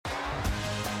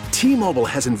T-Mobile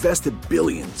has invested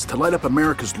billions to light up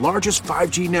America's largest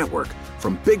 5G network,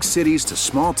 from big cities to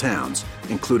small towns,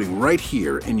 including right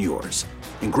here in yours.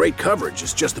 And great coverage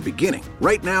is just the beginning.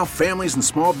 Right now, families and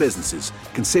small businesses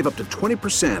can save up to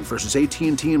 20% versus AT&T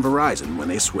and Verizon when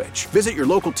they switch. Visit your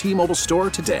local T-Mobile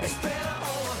store today.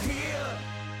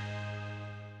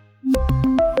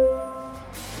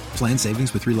 Plan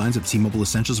savings with 3 lines of T-Mobile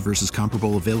Essentials versus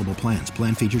comparable available plans.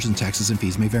 Plan features and taxes and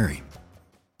fees may vary.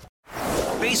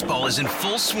 Baseball is in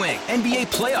full swing. NBA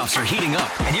playoffs are heating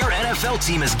up, and your NFL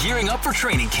team is gearing up for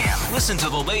training camp. Listen to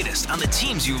the latest on the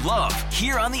teams you love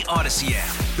here on the Odyssey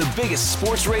app. The biggest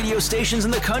sports radio stations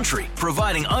in the country,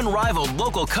 providing unrivaled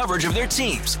local coverage of their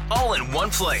teams, all in one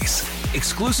place.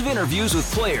 Exclusive interviews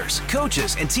with players,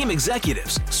 coaches, and team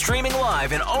executives, streaming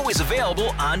live and always available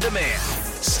on demand.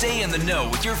 Stay in the know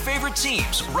with your favorite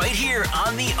teams right here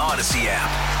on the Odyssey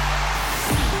app.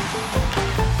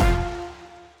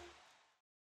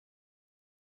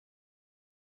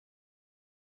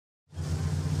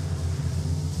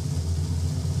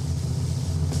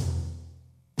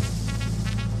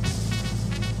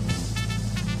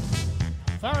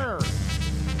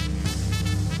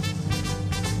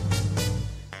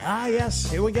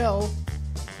 Yes, here we go.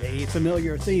 The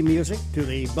familiar theme music to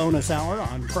the bonus hour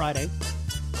on Friday.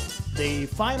 The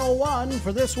final one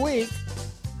for this week.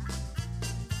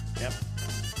 Yep.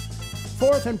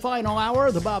 Fourth and final hour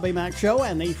of the Bobby Mack Show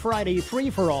and the Friday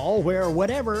free-for-all, where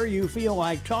whatever you feel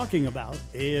like talking about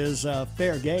is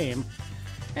fair game.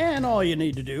 And all you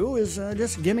need to do is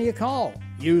just give me a call.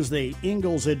 Use the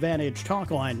Ingalls Advantage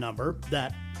talk line number.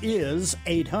 That is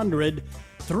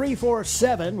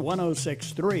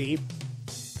 800-347-1063.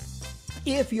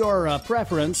 If your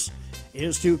preference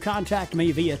is to contact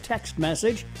me via text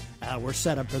message, we're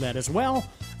set up for that as well,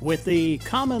 with the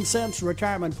Common Sense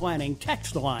Retirement Planning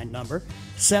text line number,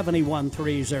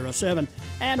 71307.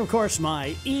 And, of course,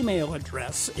 my email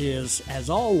address is, as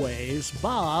always,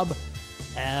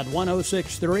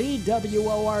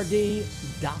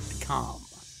 bob@1063word.com.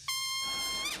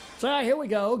 So here we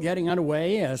go, getting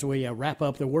underway as we wrap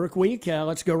up the work week.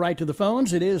 Let's go right to the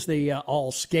phones. It is the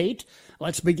All Skate.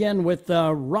 Let's begin with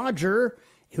Roger,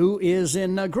 who is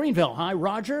in Greenville. Hi,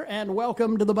 Roger, and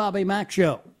welcome to the Bobby Mack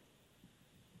Show.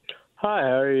 Hi,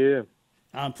 how are you?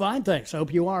 I'm fine, thanks.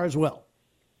 Hope you are as well.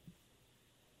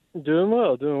 Doing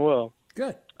well.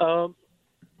 Good.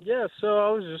 Yeah, so I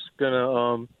was just going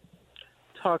to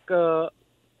talk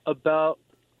about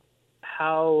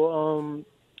how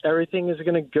everything is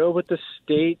going to go with the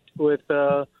state with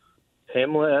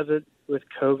Pamela Evitt with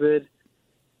COVID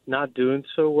not doing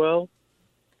so well.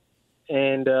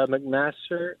 And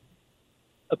McMaster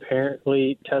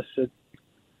apparently tested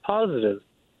positive.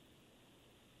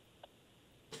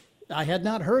 I had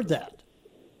not heard that.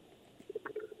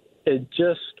 It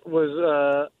just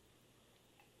was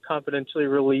confidentially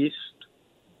released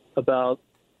about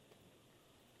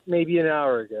maybe an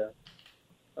hour ago.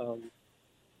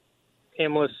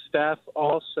 Pamela's staff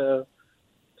also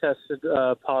tested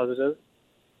positive.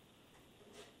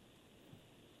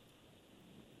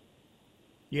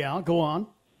 Yeah, go on.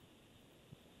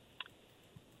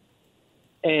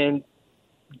 And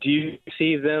do you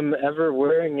see them ever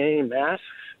wearing any masks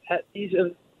at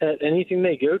anything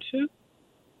they go to?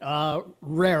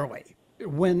 Rarely.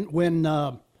 When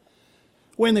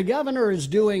the governor is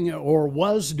doing or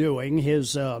was doing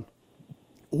his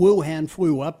Wuhan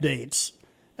flu updates,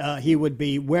 he would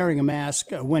be wearing a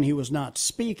mask when he was not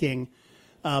speaking.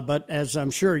 But as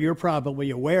I'm sure you're probably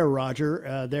aware,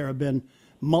 Roger, there have been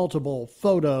multiple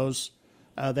photos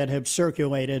that have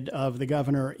circulated of the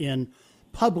governor in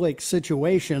public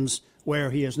situations where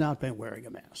he has not been wearing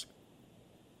a mask.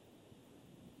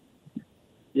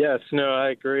 Yes, no,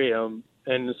 I agree. And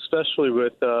especially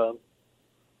with other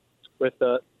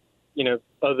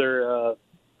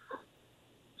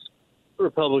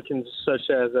Republicans, such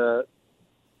as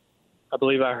I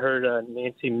believe I heard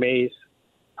Nancy Mace,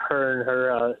 her and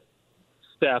her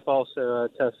staff also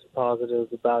tested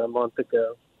positive about a month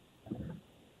ago.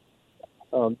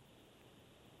 I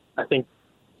think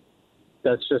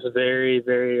that's just very,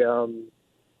 very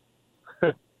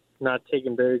not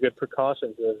taking very good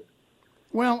precautions.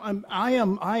 Well, I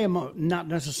am not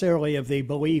necessarily of the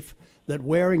belief that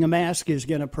wearing a mask is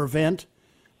going to prevent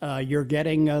your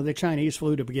getting the Chinese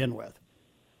flu to begin with.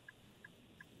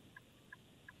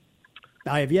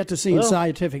 I have yet to see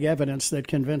scientific evidence that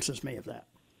convinces me of that.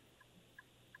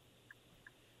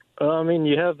 I mean,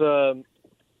 you have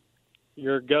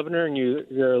your governor and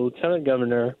your lieutenant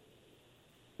governor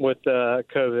with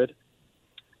COVID,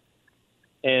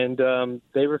 and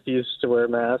they refuse to wear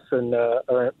masks. And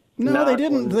No, they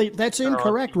didn't. That's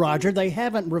incorrect, Roger. They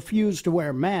haven't refused to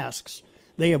wear masks.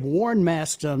 They have worn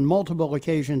masks on multiple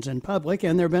occasions in public,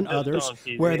 and there have been others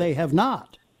where they have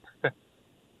not.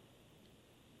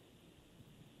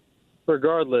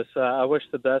 Regardless, I wish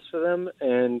the best for them,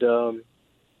 and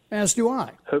as do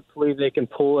I. Hopefully they can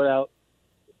pull it out.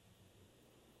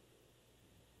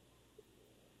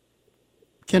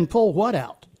 Can pull what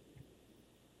out?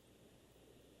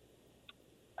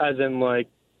 As in, like,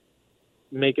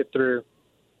 make it through.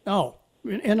 Oh,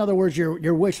 in other words,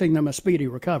 you're wishing them a speedy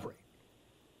recovery.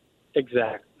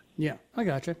 Exactly. Yeah, I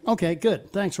got you. Okay,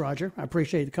 good. Thanks, Roger. I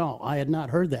appreciate the call. I had not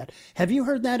heard that. Have you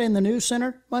heard that in the news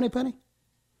center, Moneypenny?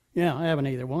 Yeah, I haven't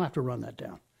either. We'll have to run that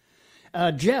down.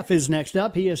 Jeff is next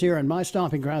up. He is here in my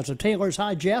stomping grounds of Taylor's.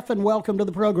 Hi, Jeff, and welcome to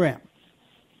the program.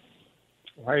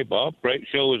 Hey, Bob. Great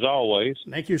show as always.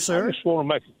 Thank you, sir. I just want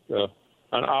to make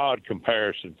an odd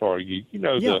comparison for you. You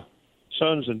know, Yeah. the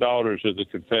sons and daughters of the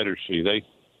Confederacy,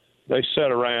 they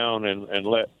sat around and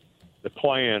let the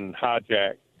Klan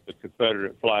hijack the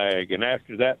Confederate flag, and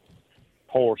after that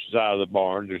horse is out of the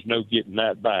barn, there's no getting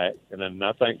that back. And then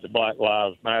I think the Black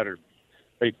Lives Matter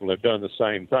people have done the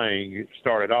same thing. It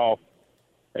started off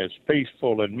as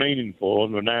peaceful and meaningful,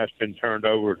 and now it's been turned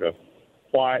over to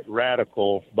white,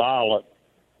 radical, violent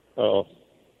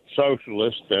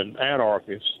socialists and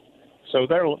anarchists. So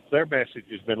their message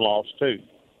has been lost too.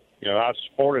 You know, I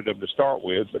supported them to start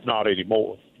with, but not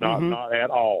anymore. Not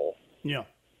at all. Yeah.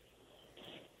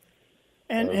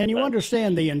 And you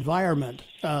understand the environment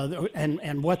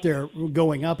and what they're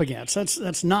going up against.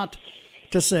 That's not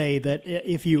to say that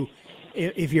if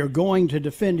you're going to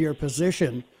defend your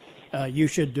position, you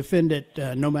should defend it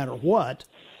no matter what.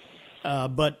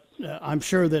 But I'm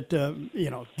sure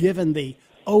that given the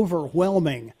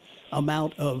overwhelming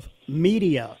amount of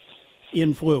media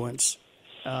influence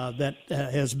that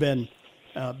has been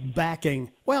backing.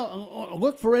 Well,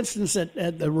 look, for instance,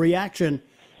 at the reaction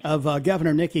of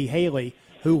Governor Nikki Haley,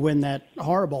 who, when that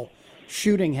horrible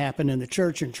shooting happened in the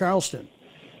church in Charleston,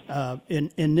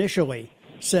 initially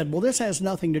said, well, this has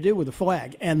nothing to do with the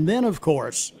flag. And then, of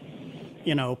course,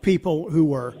 people who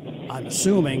were, I'm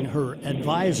assuming, her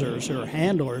advisors, her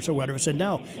handlers or whatever, said,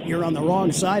 no, you're on the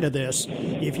wrong side of this.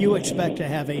 If you expect to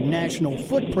have a national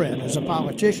footprint as a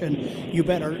politician, you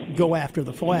better go after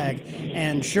the flag.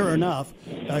 And sure enough,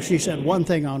 she said one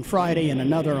thing on Friday and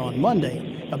another on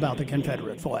Monday about the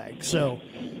Confederate flag. So,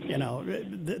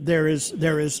 there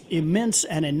is immense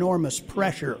and enormous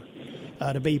pressure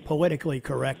to be politically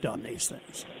correct on these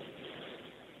things.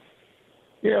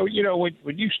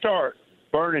 When you start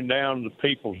burning down the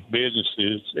people's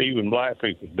businesses, even black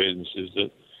people's businesses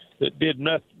that did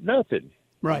nothing.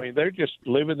 Right. I mean, they're just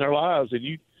living their lives, and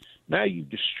you've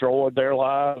destroyed their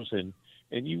lives, and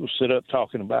you will sit up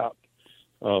talking about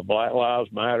Black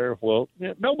Lives Matter. Well,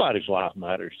 nobody's life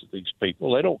matters to these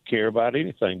people. They don't care about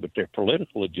anything but their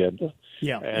political agenda.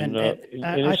 Yeah, and I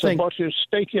it's think a bunch of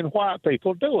stinking white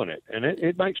people doing it, and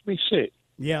it makes me sick.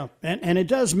 Yeah, and it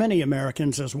does many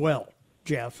Americans as well,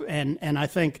 Jeff. And I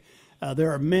think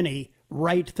there are many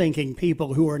right-thinking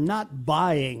people who are not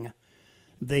buying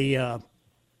the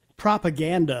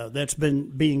propaganda that's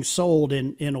been being sold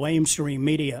in lamestream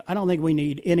media. I don't think we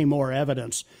need any more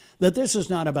evidence that this is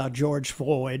not about George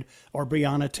Floyd or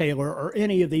Breonna Taylor or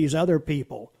any of these other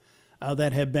people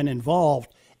that have been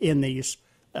involved in these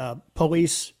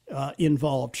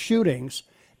police-involved shootings.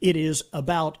 It is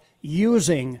about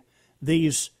using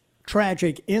these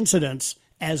tragic incidents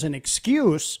as an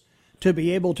excuse to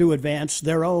be able to advance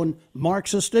their own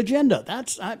Marxist agenda.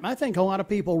 I think a lot of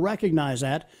people recognize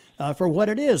that for what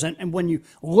it is. And when you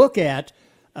look at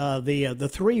the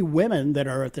three women that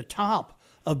are at the top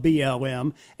of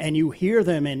BLM and you hear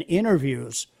them in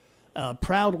interviews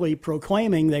proudly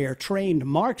proclaiming they are trained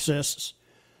Marxists,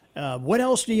 what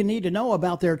else do you need to know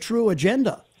about their true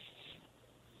agenda?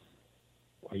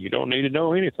 Well, you don't need to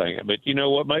know anything. But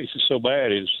what makes it so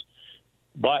bad is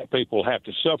black people have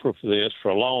to suffer for this for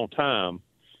a long time,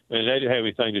 and they didn't have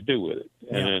anything to do with it.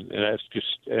 Yeah. And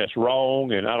that's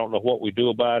wrong, and I don't know what we do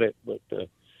about it. But,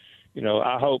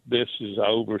 I hope this is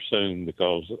over soon,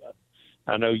 because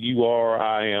I know you are,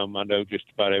 I am, I know just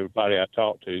about everybody I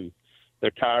talk to.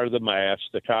 They're tired of the mass.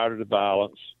 They're tired of the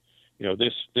violence.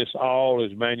 This all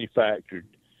is manufactured.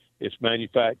 It's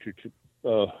manufactured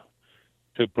to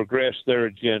progress their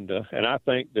agenda. And I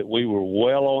think that we were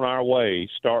well on our way,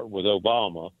 starting with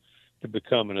Obama, to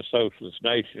becoming a socialist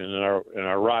nation, and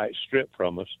our rights stripped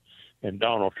from us. And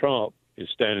Donald Trump is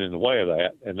standing in the way of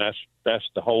that. And that's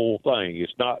the whole thing.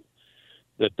 It's not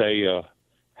that they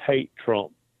hate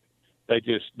Trump. They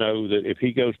just know that if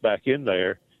he goes back in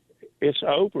there, it's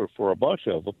over for a bunch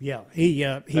of them. Yeah, he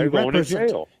They're going to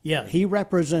jail. Yeah, he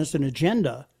represents an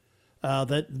agenda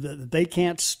that they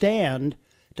can't stand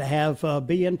to have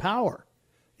be in power.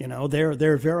 You know,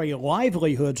 their very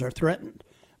livelihoods are threatened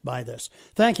by this.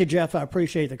 Thank you, Jeff. I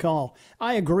appreciate the call.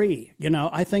 I agree. You know,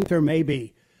 I think there may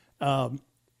be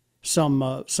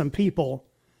some people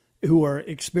who are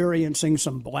experiencing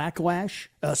some backlash,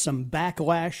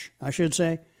 I should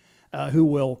say, who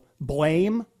will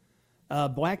blame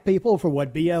black people for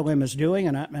what BLM is doing,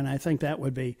 and I think that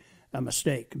would be a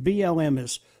mistake. BLM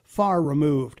is far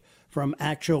removed from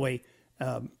actually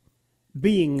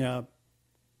being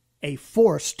a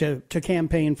force to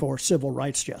campaign for civil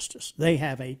rights justice. They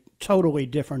have a totally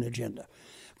different agenda.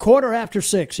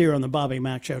 6:15 here on the Bobby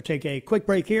Mack Show. Take a quick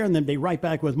break here and then be right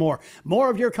back with more.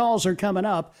 More of your calls are coming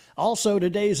up. Also,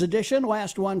 today's edition,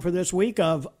 last one for this week,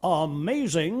 of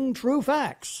Amazing True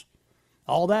Facts.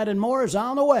 All that and more is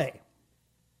on the way.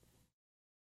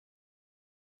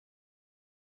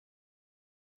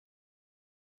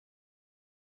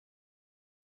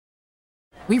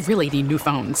 We really need new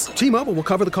phones. T-Mobile will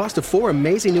cover the cost of 4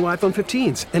 amazing new iPhone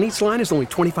 15s, and each line is only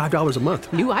 $25 a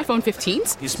month. New iPhone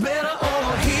 15s? It's better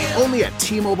over here. Only at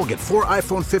T-Mobile, get 4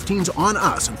 iPhone 15s on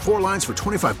us and 4 lines for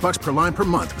 $25 per line per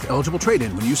month with eligible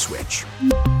trade-in when you switch.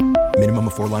 Minimum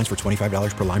of 4 lines for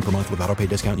 $25 per line per month with autopay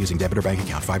discount using debit or bank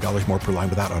account. $5 more per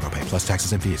line without autopay, plus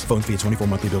taxes and fees. Phone fee at 24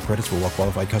 monthly bill credits for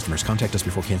well-qualified customers. Contact us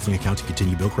before canceling account to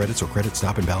continue bill credits or credit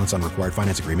stop and balance on required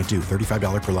finance agreement due.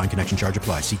 $35 per line connection charge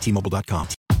applies. See T-Mobile.com.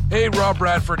 Hey, Rob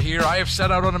Bradford here. I have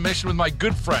set out on a mission with my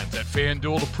good friends at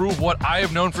FanDuel to prove what I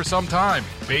have known for some time.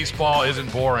 Baseball isn't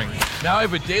boring. Now I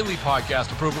have a daily podcast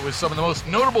to prove it with some of the most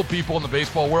notable people in the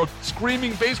baseball world,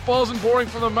 screaming baseball isn't boring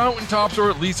from the mountaintops, or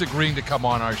at least agreeing to come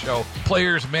on our show.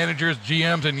 Players, managers,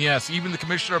 GMs, and yes, even the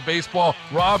commissioner of baseball,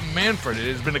 Rob Manfred.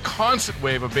 It has been a constant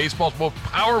wave of baseball's most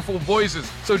powerful voices.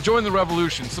 So join the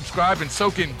revolution. Subscribe and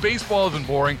soak in Baseball Isn't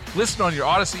Boring. Listen on your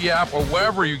Odyssey app or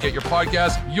wherever you get your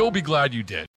podcasts. You'll be glad you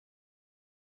did.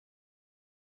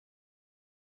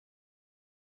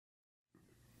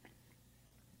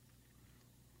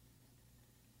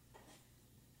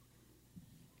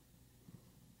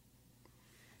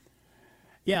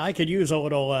 Yeah, I could use a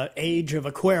little Age of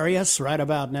Aquarius right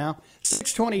about now.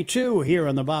 6:22 here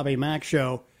on the Bobby Mack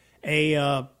Show.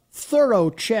 A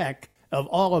thorough check of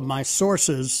all of my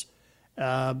sources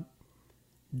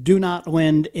do not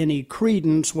lend any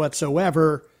credence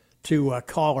whatsoever to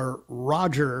caller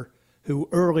Roger, who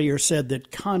earlier said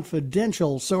that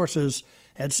confidential sources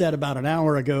had said about an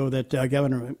hour ago that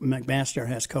Governor McMaster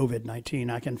has COVID-19.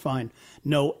 I can find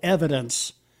no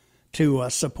evidence to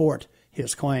support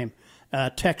his claim.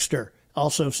 Texter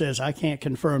also says, I can't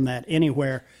confirm that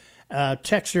anywhere.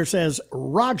 Texter says,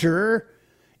 Roger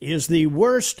is the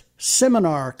worst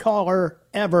seminar caller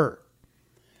ever.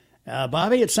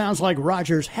 Bobby, it sounds like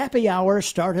Roger's happy hour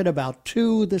started about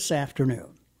 2 this afternoon.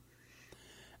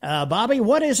 Bobby,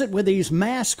 what is it with these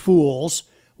mask fools?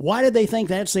 Why did they think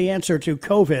that's the answer to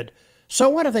COVID? So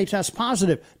what if they test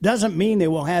positive? Doesn't mean they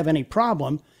will have any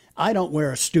problem. I don't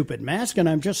wear a stupid mask and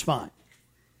I'm just fine.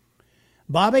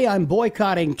 Bobby, I'm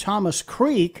boycotting Thomas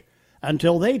Creek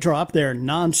until they drop their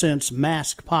nonsense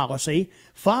mask policy,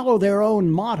 follow their own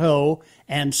motto,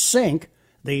 and sink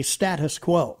the status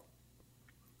quo.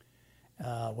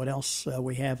 What else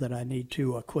we have that I need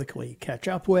to quickly catch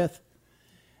up with?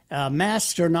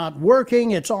 Masks are not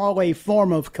working. It's all a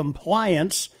form of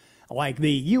compliance, like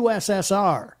the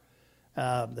USSR.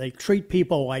 They treat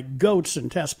people like goats and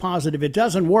test positive. It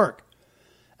doesn't work.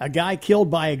 A guy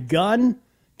killed by a gun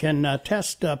can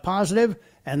test positive,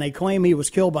 and they claim he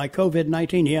was killed by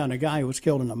COVID-19. Yeah, and a guy who was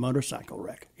killed in a motorcycle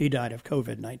wreck. He died of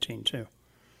COVID-19, too.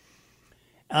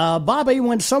 Bobby,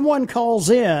 when someone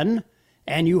calls in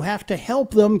and you have to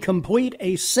help them complete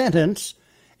a sentence,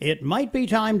 it might be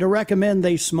time to recommend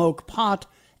they smoke pot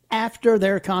after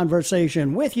their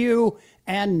conversation with you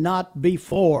and not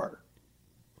before.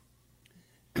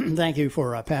 Thank you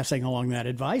for passing along that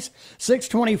advice.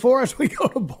 6:24 as we go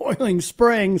to Boiling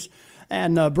Springs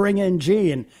and bring in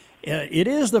Gene. It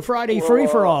is the Friday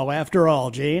free-for-all, after all,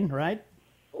 Gene, right?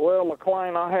 Well,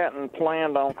 McLean, I hadn't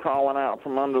planned on calling out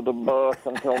from under the bus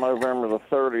until November the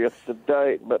 30th to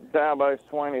date, but Dabo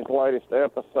Swinney's latest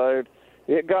episode,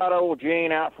 it got old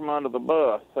Gene out from under the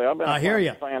bus. See, I've been a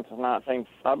Clemson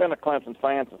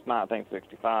fan since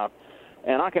 1965,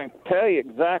 and I can tell you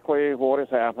exactly what has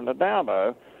happened to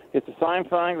Dabo. It's the same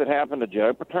thing that happened to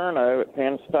Joe Paterno at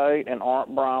Penn State and Art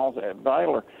Briles at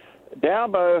Baylor.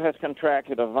 Dabo has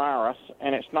contracted a virus,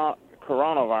 and it's not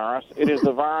coronavirus. It is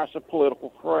the virus of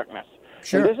political correctness.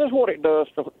 Sure. And this is what it does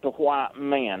to white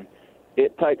men.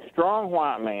 It takes strong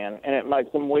white men, and it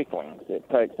makes them weaklings. It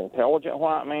takes intelligent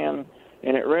white men,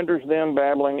 and it renders them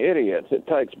babbling idiots. It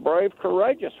takes brave,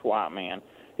 courageous white men.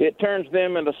 It turns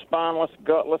them into spineless,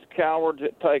 gutless cowards.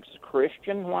 It takes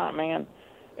Christian white men,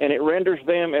 and it renders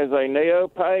them as a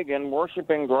neo-pagan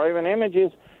worshiping graven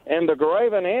images. And the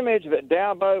graven image that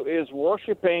Dabo is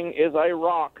worshiping is a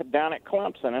rock down at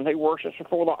Clemson, and he worships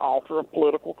before the altar of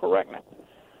political correctness.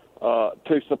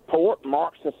 To support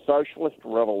Marxist socialist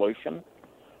revolution,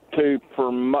 to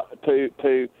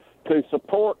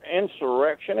support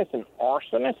insurrectionists and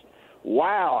arsonists.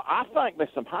 Wow, I think there's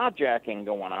some hijacking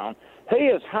going on. He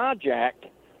has hijacked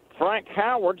Frank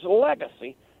Howard's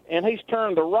legacy, and he's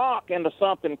turned the rock into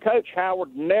something Coach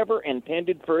Howard never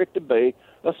intended for it to be,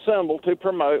 a symbol to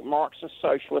promote Marxist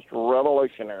socialist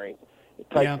revolutionaries. It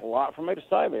takes a lot for me to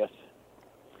say this.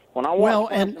 When I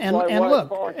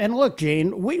look,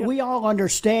 Gene, we all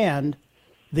understand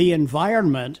the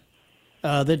environment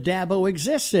that Dabo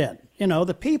exists in. You know,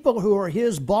 the people who are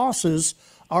his bosses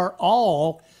are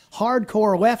all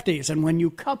hardcore lefties, and when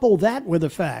you couple that with the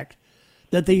fact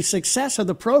that the success of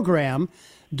the program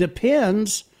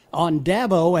depends on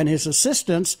Dabo and his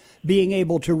assistants being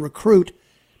able to recruit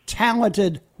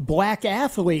talented black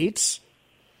athletes,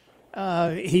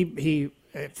 he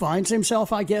finds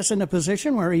himself, I guess, in a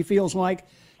position where he feels like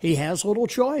he has little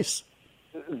choice.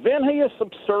 Then he is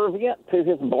subservient to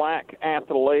his black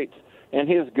athletes, and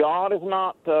his God is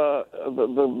not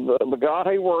the God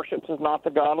he worships is not the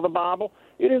God of the Bible.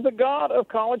 It is the God of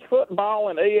college football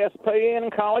and ESPN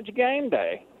and College Game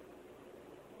Day.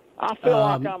 I feel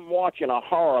like I'm watching a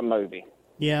horror movie.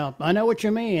 Yeah, I know what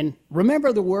you mean.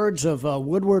 Remember the words of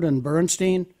Woodward and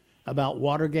Bernstein about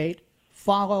Watergate?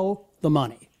 Follow the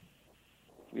money.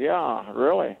 Yeah,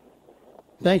 really.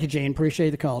 Thank you, Gene. Appreciate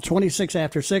the call. 26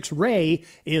 after 6. Ray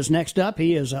is next up.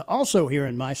 He is also here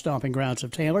in my stomping grounds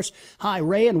of Taylor's. Hi,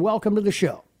 Ray, and welcome to the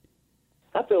show.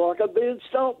 I feel like I'm being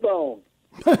stomped on.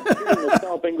 Here in the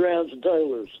stomping grounds of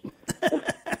Taylor's.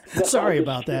 Sorry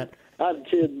about that. I'm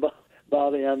kidding,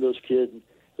 Bobby. I'm just kidding.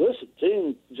 Listen,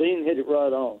 Gene hit it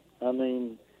right on. I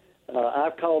mean,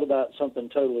 I've called about something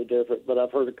totally different, but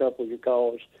I've heard a couple of your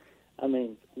callers. I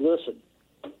mean, listen,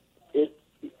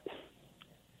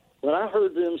 when I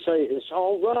heard them say, it's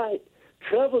all right,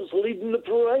 Trevor's leading the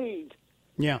parade.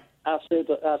 Yeah. I said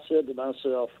to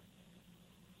myself,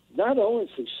 not only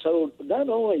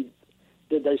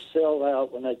did they sell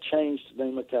out when they changed the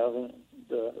name of Calvin,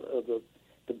 the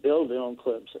building on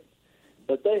Clemson,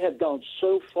 but they have gone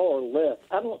so far left.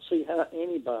 I don't see how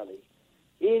anybody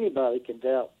can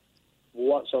doubt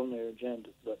what's on their agenda.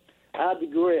 But I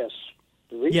digress.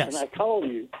 The reason I call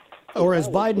you, or as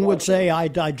Biden would say, I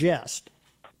digest.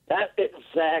 That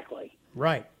exactly.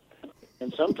 Right.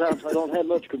 And sometimes I don't have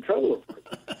much control over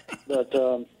it.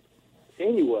 But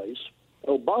anyways,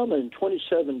 Obama in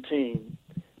 2017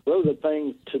 wrote a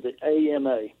thing to the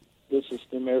AMA. This is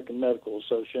the American Medical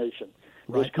Association.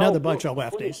 Right. Another bunch of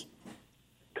lefties.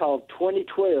 Called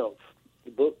 2012,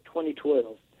 the book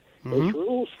 2012. Mm-hmm. It's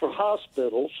rules for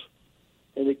hospitals,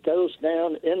 and it goes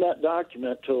down in that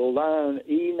document to a line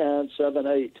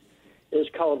E978. It's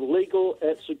called legal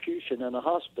execution in a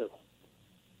hospital.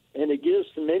 And it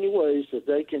gives them many ways that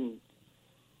they can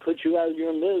put you out of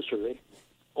your misery,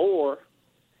 or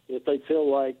if they feel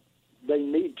like they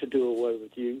need to do away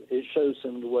with you, it shows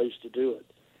them the ways to do it.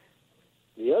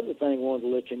 The other thing I wanted to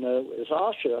let you know is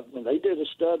OSHA, when they did a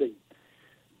study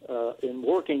in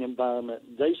working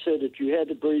environment, they said that you had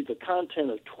to breathe a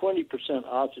content of 20%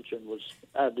 oxygen was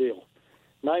ideal.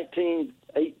 19,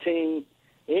 18,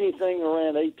 anything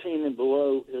around 18 and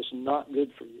below is not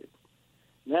good for you.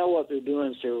 Now what they're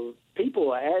doing is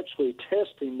people are actually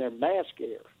testing their mask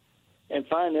air and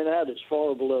finding out it's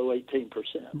far below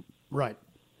 18%. Right.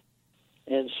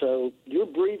 And so you're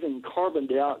breathing carbon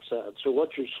dioxide. So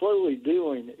what you're slowly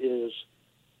doing is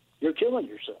you're killing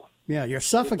yourself. Yeah, you're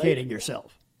suffocating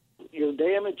yourself. You're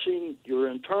damaging your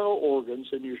internal organs,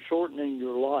 and you're shortening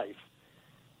your life.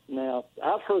 Now,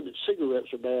 I've heard that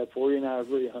cigarettes are bad for you, and I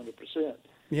agree 100%.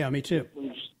 Yeah, me too.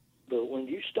 But when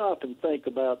you stop and think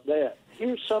about that,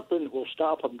 here's something that will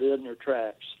stop them dead in their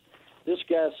tracks. This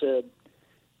guy said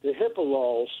the HIPAA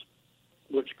laws,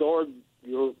 which guard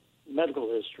your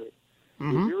medical history,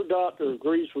 if your doctor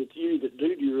agrees with you that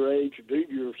due to your age or due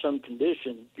to some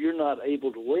condition, you're not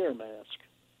able to wear a mask,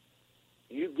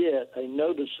 you get a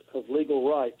notice of legal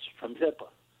rights from HIPAA.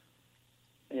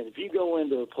 And if you go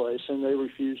into a place and they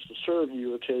refuse to serve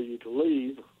you or tell you to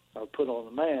leave or put on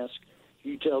a mask,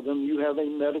 you tell them you have a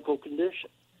medical condition.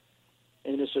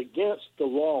 And it's against the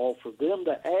law for them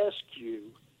to ask you,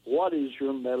 what is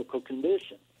your medical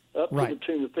condition? Up to the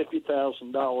tune of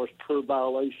 $50,000 per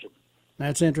violation.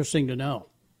 That's interesting to know.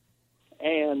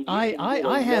 And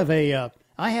I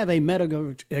have a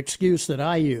medical excuse that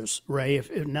I use, Ray.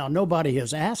 Now nobody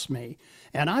has asked me,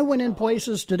 and I went in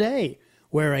places today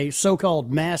where a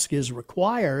so-called mask is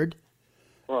required,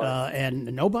 and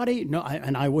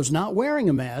and I was not wearing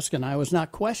a mask, and I was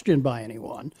not questioned by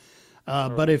anyone.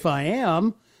 But if I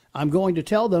am, I'm going to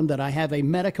tell them that I have a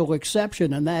medical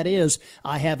exception, and that is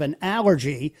I have an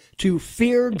allergy to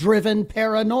fear-driven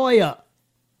paranoia.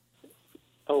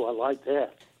 Oh, I like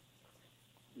that.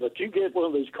 But you get one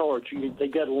of these cards. They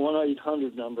got a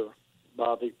 1-800 number,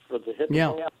 Bobby, for the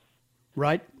HIPAA. Yeah,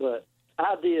 right. But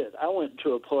I did. I went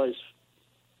to a place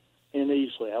in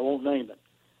Easley. I won't name it.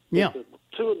 Yeah.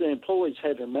 Two of the employees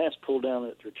had their mask pulled down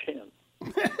at their chin.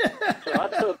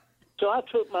 So I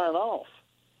took mine off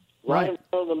right in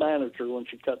front of the manager when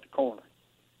she cut the corner.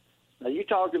 Now, you're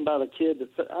talking about a kid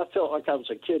I felt like I was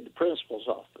a kid at the principal's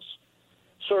office.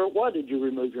 Sir, why did you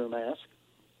remove your mask?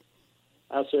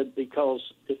 I said, because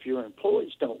if your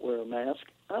employees don't wear a mask,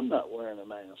 I'm not wearing a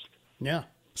mask. Yeah,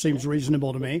 seems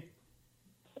reasonable to me.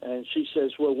 And she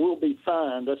says, well, we'll be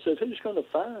fined. I said, who's going to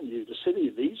fine you? The city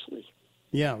of Easley.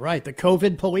 Yeah, right. The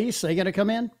COVID police, they going to come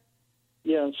in?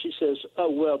 Yeah, and she says,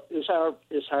 oh, well, it's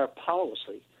our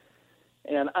policy.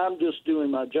 And I'm just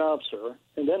doing my job, sir.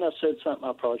 And then I said something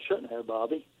I probably shouldn't have,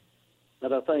 Bobby,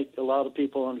 but I think a lot of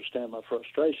people understand my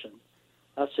frustration.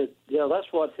 I said, yeah, that's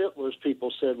what Hitler's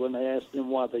people said when they asked them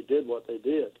why they did what they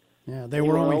did. Yeah, they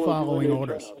were only following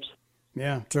orders.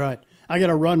 Yeah, that's right. I got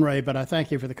to run, Ray, but I thank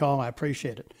you for the call. I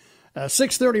appreciate it.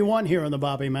 6:31 here on the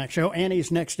Bobby Mack Show. Annie's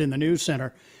next in the news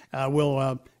center.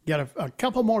 We'll get a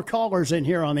couple more callers in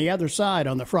here on the other side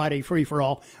on the Friday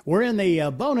free-for-all. We're in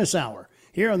the bonus hour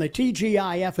here on the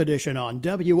TGIF edition on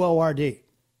WORD.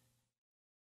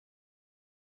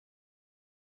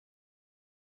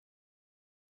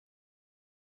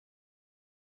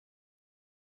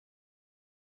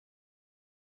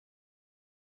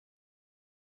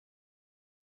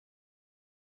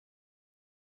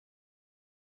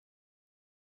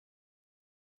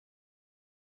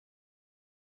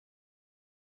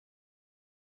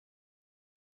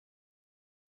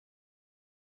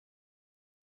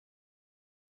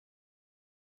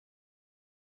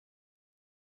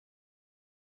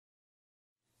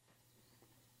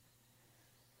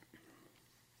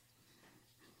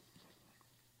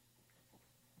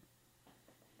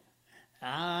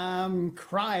 I'm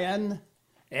crying.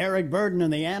 Eric Burdon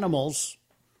and the Animals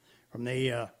from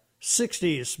the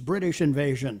 60s British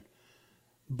invasion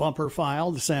bumper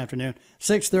file this afternoon.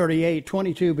 6:38,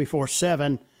 22 before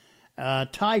 7.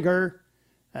 Tiger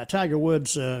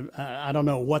Woods, I don't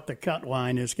know what the cut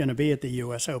line is going to be at the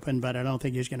U.S. Open, but I don't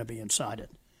think he's going to be inside it.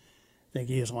 I think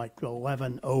he is like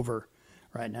 11 over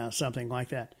right now, something like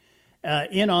that.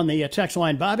 In on the text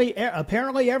line, Bobby,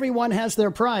 apparently everyone has their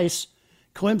price.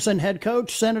 Clemson head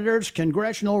coach, senators,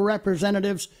 congressional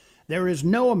representatives, there is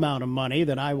no amount of money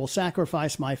that I will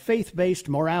sacrifice my faith-based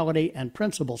morality and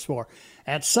principles for.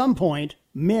 At some point,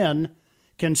 men,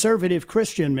 conservative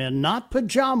Christian men, not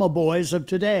pajama boys of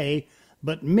today,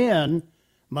 but men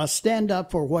must stand up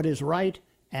for what is right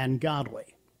and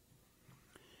godly.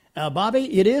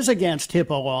 Bobby, it is against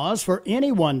HIPAA laws for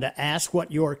anyone to ask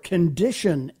what your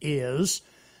condition is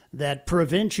that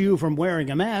prevents you from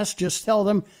wearing a mask. Just tell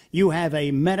them you have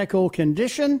a medical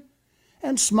condition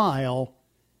and smile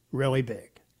really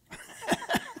big.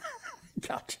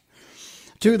 Gotcha.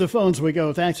 To the phones we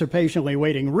go. Thanks for patiently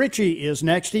waiting. Richie is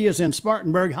next. He is in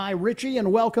Spartanburg. Hi, Richie,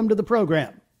 and welcome to the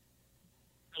program.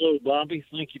 Hello, Bobby.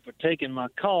 Thank you for taking my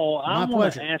call. My pleasure. I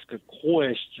want to ask a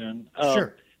question.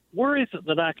 Sure. Where is it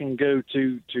that I can go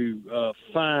to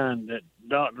find that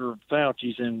Dr.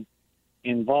 Fauci's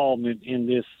involvement in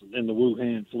the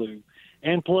Wuhan flu,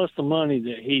 and plus the money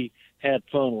that he had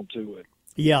funneled to it?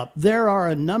 Yeah, there are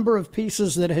a number of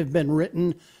pieces that have been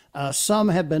written. Some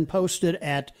have been posted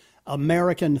at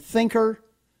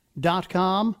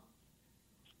AmericanThinker.com,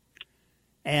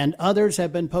 and others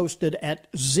have been posted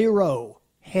at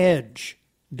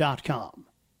ZeroHedge.com.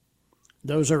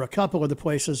 Those are a couple of the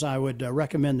places I would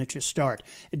recommend that you start.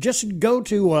 Just go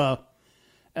to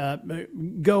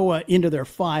into their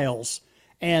files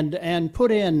and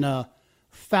put in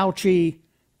Fauci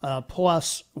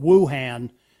plus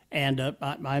Wuhan, and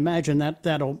I imagine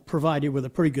that'll provide you with a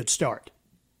pretty good start.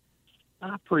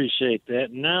 I appreciate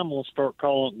that. Now I'm going to start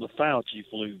calling it the Fauci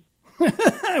flu.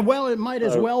 Well, it might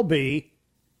as well be.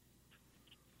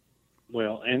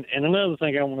 Well, and another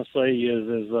thing I want to say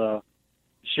is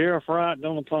Sheriff Wright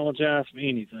don't apologize for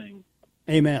anything.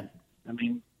 Amen. I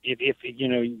mean, if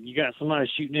you got somebody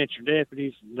shooting at your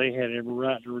deputies, they had every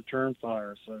right to return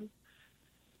fire. So,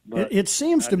 it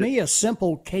seems to me a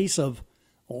simple case of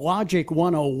Logic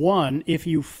 101. If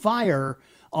you fire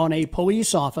on a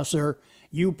police officer,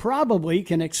 you probably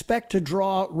can expect to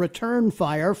draw return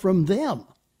fire from them.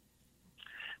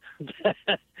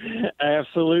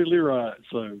 Absolutely right.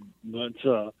 So, but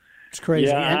it's crazy.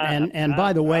 Yeah, and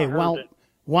by the way, that.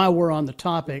 while we're on the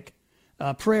topic,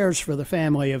 prayers for the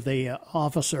family of the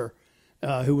officer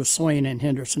who was slain in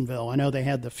Hendersonville. I know they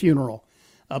had the funeral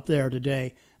up there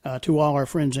today. To all our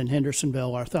friends in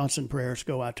Hendersonville, our thoughts and prayers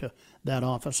go out to that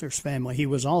officer's family. He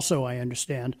was also, I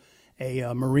understand,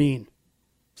 a Marine.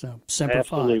 So, Semper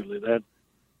Fi. Absolutely.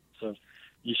 So,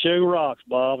 you show rocks,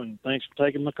 Bob, and thanks for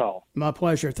taking the call. My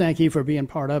pleasure. Thank you for being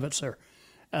part of it, sir.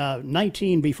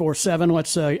 19 before 7.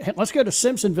 Let's go to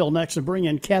Simpsonville next and bring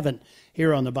in Kevin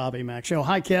here on the Bobby Mack Show.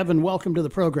 Hi, Kevin. Welcome to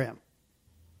the program.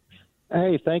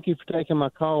 Hey, thank you for taking my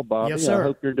call, Bobby. Yes, sir. I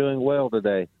hope you're doing well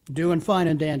today. Doing fine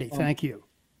and dandy. Thank you.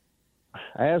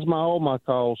 As all my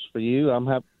calls for you,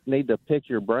 need to pick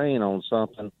your brain on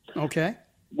something. Okay.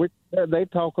 They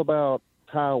talk about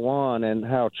Taiwan and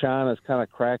how China's kind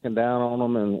of cracking down on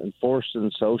them and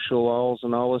enforcing social laws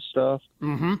and all this stuff.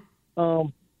 Mm-hmm.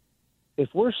 If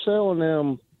we're selling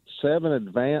them 7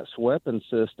 advanced weapon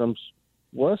systems,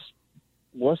 what's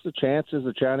the chances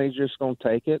the Chinese just going to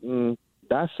take it and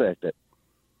dissect it?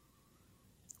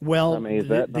 Well, I mean, is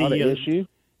that not an issue?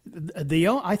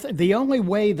 The only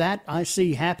way that I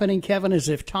see happening, Kevin, is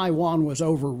if Taiwan was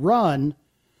overrun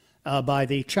by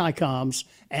the Chi-Coms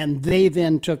and they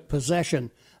then took possession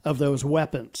of those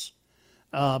weapons.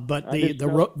 But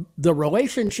the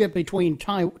relationship between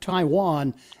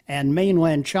Taiwan and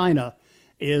mainland China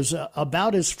is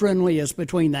about as friendly as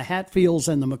between the Hatfields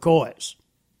and the McCoys.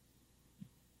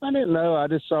 I didn't know. I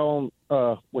just saw,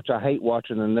 which I hate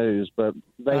watching the news, but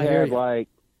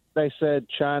they said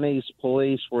Chinese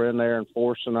police were in there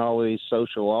enforcing all these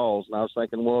social laws. And I was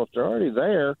thinking, well, if they're already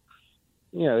there,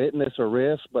 isn't this a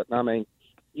risk? But, I mean,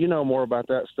 you know more about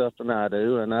that stuff than I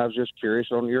do, and I was just curious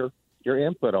on your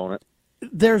input on it.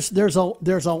 There's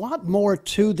a lot more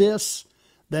to this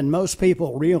than most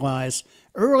people realize.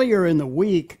 Earlier in the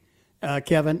week,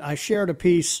 Kevin, I shared a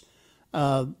piece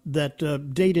that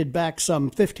dated back some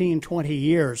 15, 20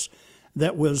 years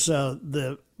that was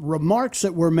the remarks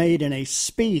that were made in a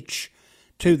speech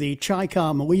to the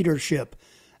Chi-Com leadership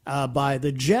by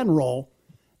the general.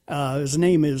 His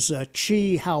name is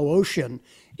Chi Haotian.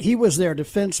 He was their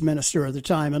defense minister at the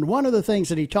time. And one of the things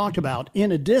that he talked about,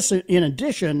 in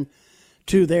addition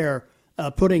to their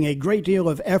putting a great deal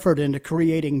of effort into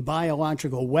creating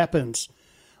biological weapons,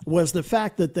 was the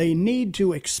fact that they need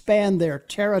to expand their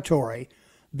territory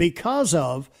because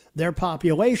of their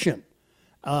population.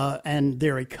 And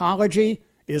their ecology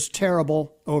is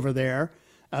terrible over there.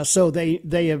 So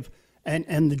they have,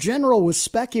 and the general was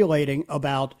speculating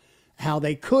about how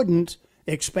they couldn't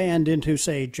expand into,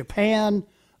 say, Japan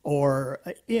or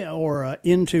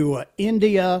into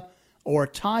India or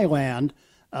Thailand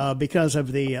because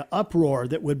of the uproar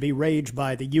that would be raged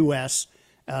by the U.S.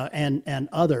 And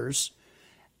others.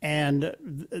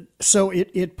 And so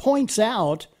it points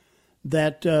out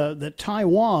that that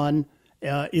Taiwan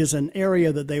is an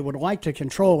area that they would like to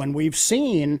control. And we've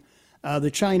seen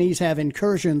the Chinese have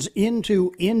incursions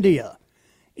into India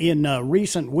in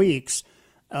recent weeks.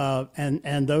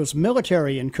 And those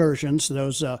military incursions,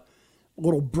 those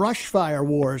little brush fire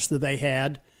wars that they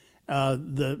had,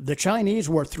 the Chinese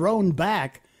were thrown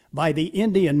back by the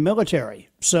Indian military.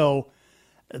 So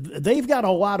they've got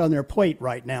a lot on their plate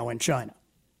right now in China.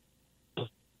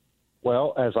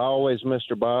 Well, as always,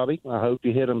 Mr. Bobby, I hope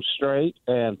you hit them straight,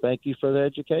 and thank you for the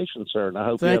education, sir, and I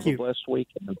hope you have a blessed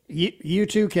weekend. You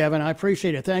too, Kevin. I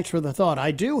appreciate it. Thanks for the thought. I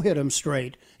do hit them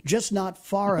straight, just not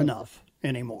far enough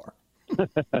anymore.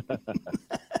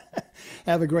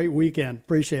 Have a great weekend.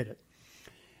 Appreciate it.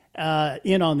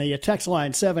 In on the text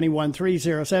line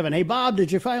 71307. Hey, Bob,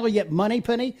 did you finally get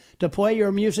Moneypenny to play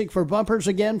your music for bumpers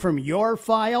again from your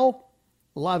file?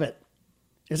 Love it.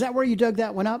 Is that where you dug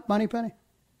that one up, Moneypenny?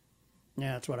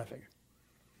 Yeah, that's what I figured.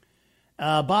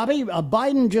 Bobby,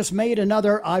 Biden just made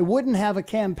another "I wouldn't have a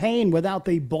campaign without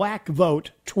the black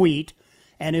vote" tweet,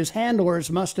 and his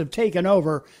handlers must have taken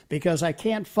over because I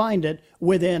can't find it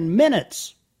within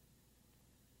minutes.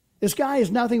 This guy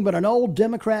is nothing but an old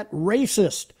Democrat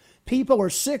racist. People are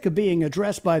sick of being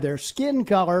addressed by their skin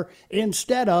color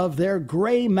instead of their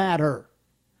gray matter.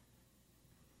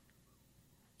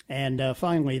 And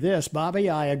finally this, Bobby,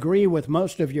 I agree with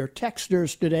most of your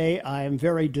texters today. I am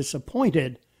very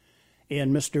disappointed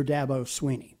in Mr. Dabo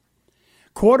Sweeney.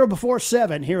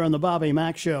 7:15 here on the Bobby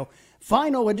Mack Show.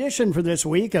 Final edition for this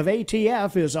week of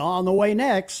ATF is on the way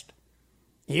next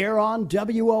here on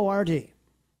WORD.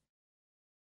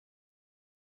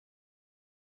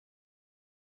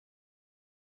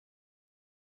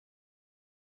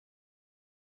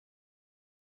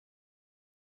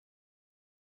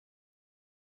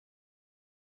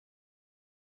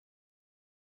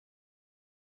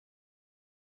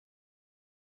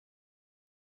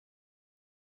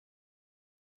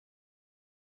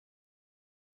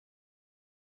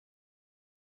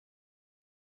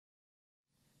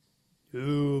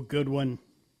 Ooh, good one.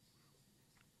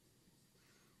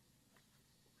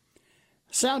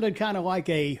 Sounded kind of like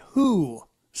a Who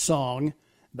song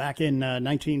back in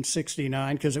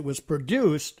 1969 because it was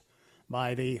produced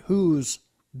by the Who's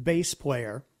bass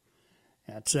player.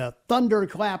 That's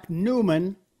Thunderclap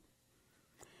Newman.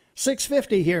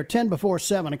 6:50 here, 10 before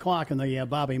 7 o'clock on the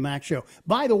Bobby Mack Show.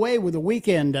 By the way, with the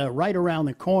weekend right around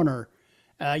the corner,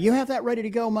 you have that ready to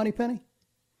go, Moneypenny?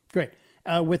 Great.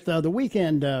 With the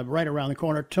weekend right around the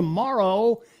corner,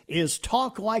 tomorrow is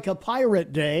Talk Like a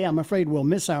Pirate Day. I'm afraid we'll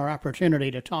miss our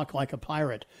opportunity to talk like a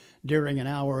pirate during an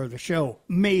hour of the show,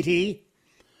 matey.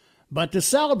 But to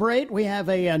celebrate, we have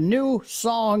a new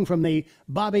song from the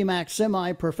Bobby Mack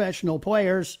Semi-Professional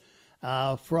Players.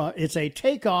 It's a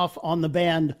takeoff on the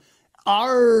band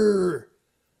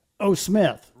R.O.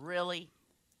 Smith. Really?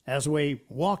 As we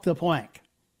walk the plank.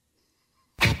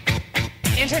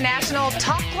 International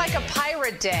Talk Like a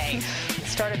Pirate Day. It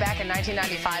started back in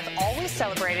 1995, always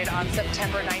celebrated on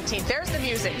September 19th. There's the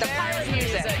music, the pirate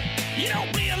music. You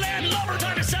don't be a landlubber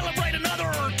trying to celebrate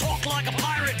another Talk Like a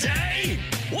Pirate Day.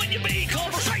 When you be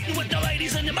conversating with the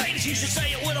ladies and the mates, you should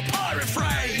say it with a pirate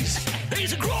phrase.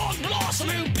 He's a grog blossom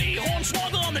who be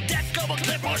hornswoggle on the deck of a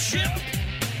clipper ship.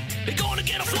 You're gonna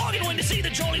get a flogging when you see the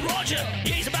Jolly Roger.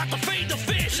 He's about to feed the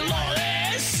fish a lot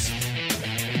less.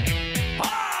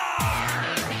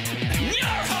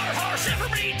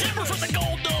 From the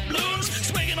gold doubloons,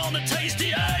 swinging on the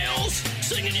tasty ales,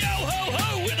 singing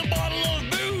yo-ho-ho with a bottle of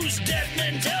booze, dead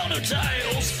men tell no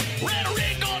tales. Ran a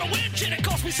rig on a winch and it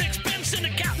cost me 6 pence, and the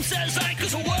captain says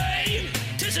anchors away.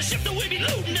 'Tis a ship that we be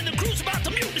looting and the crew's about to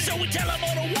mutiny, so we tell him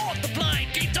on to walk the plank.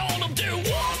 He told him to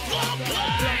walk the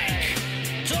plank,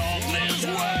 talk this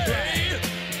way,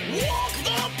 walk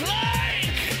the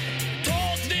plank,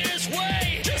 talk this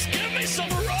way, just give me some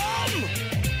rum.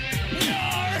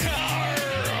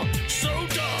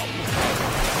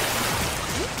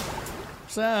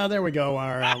 So there we go,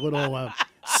 our little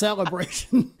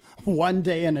celebration one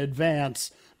day in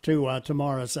advance to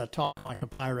tomorrow's Talk Like a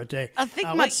Pirate Day. I think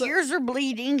my ears are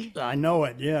bleeding. I know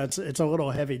it. Yeah, it's a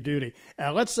little heavy duty.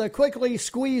 Let's quickly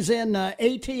squeeze in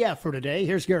ATF for today.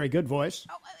 Here's Gary Goodvoice.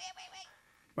 Oh, wait.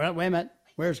 Well, wait a minute.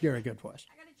 Where's Gary Goodvoice?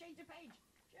 I got to change the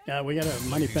page. We got a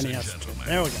Moneypenny up.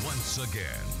 There we go. Once again,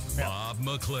 Bob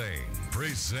McLean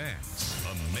presents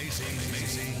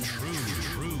Amazing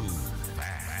True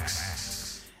Facts.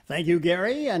 Thank you,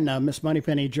 Gary, and Miss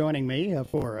Moneypenny joining me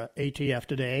for ATF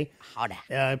today.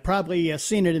 Probably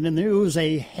seen it in the news.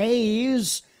 A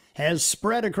haze has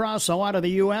spread across a lot of the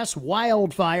U.S.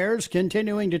 Wildfires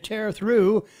continuing to tear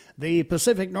through the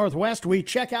Pacific Northwest. We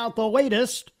check out the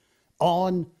latest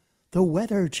on the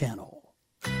Weather Channel.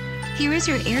 Here is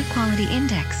your air quality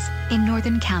index. In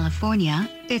Northern California,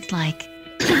 it's like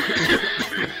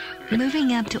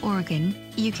moving up to Oregon,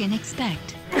 you can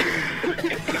expect.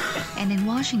 And in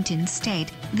Washington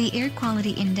State, the air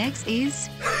quality index is...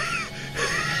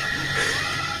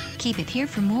 Keep it here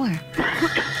for more.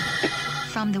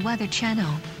 From the Weather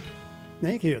Channel.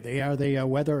 Thank you. They are the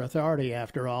Weather Authority,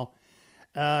 after all.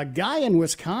 A guy in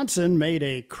Wisconsin made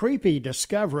a creepy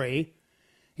discovery.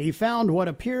 He found what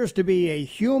appears to be a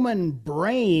human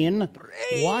brain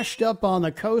washed up on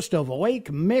the coast of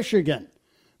Lake Michigan.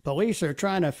 Police are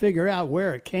trying to figure out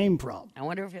where it came from. I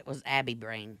wonder if it was Abby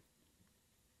brain.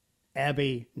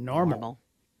 Abby normal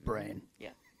brain. Yeah.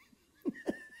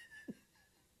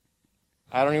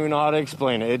 I don't even know how to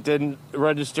explain it. It didn't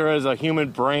register as a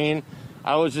human brain.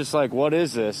 I was just like, what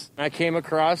is this? I came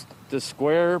across the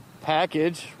square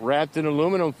package wrapped in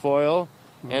aluminum foil,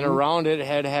 and around it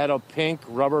had a pink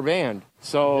rubber band.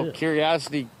 So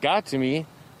curiosity got to me,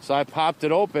 so I popped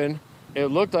it open. It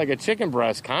looked like a chicken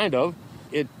breast, kind of.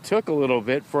 It took a little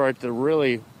bit for it to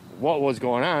really, what was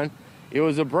going on. It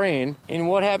was a brain. And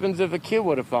what happens if a kid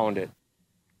would have found it?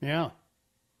 Yeah.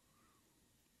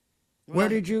 Where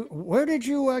did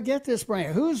you get this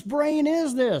brain? Whose brain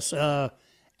is this?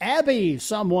 Abby,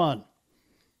 someone.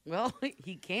 Well,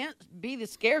 he can't be the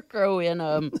Scarecrow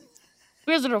in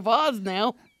Wizard of Oz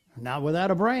now. Not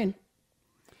without a brain.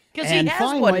 Because he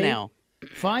has one now.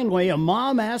 Finally, a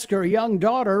mom asked her young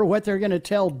daughter what they're going to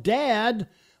tell Dad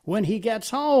when he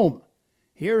gets home.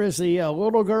 Here is the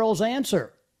little girl's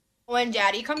answer. When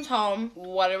Daddy comes home,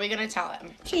 what are we going to tell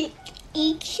him? To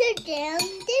eat your damn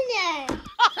dinner.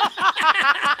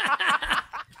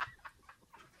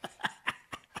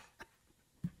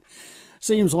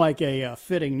 Seems like a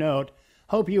fitting note.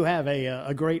 Hope you have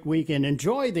a great weekend.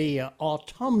 Enjoy the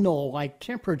autumnal-like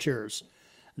temperatures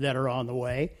that are on the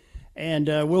way. And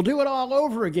we'll do it all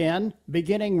over again,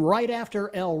 beginning right after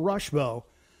El Rushbo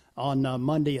on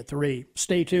Monday at 3.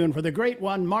 Stay tuned for the great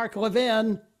one, Mark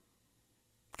Levin.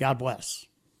 God bless.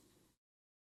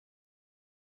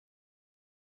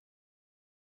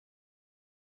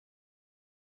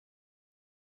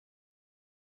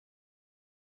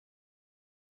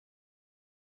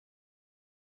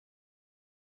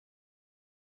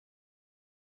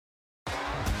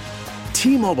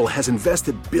 T-Mobile has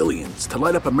invested billions to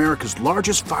light up America's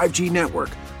largest 5G network,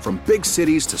 from big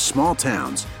cities to small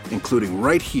towns, including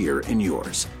right here in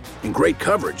yours. And great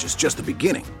coverage is just the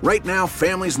beginning. Right now,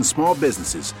 families and small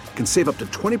businesses can save up to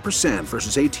 20%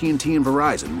 versus AT&T and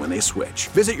Verizon when they switch.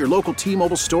 Visit your local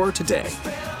T-Mobile store today.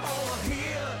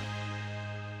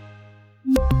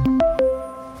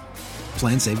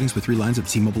 Plan savings with 3 lines of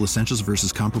T-Mobile Essentials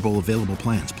versus comparable available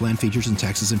plans. Plan features and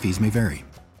taxes and fees may vary.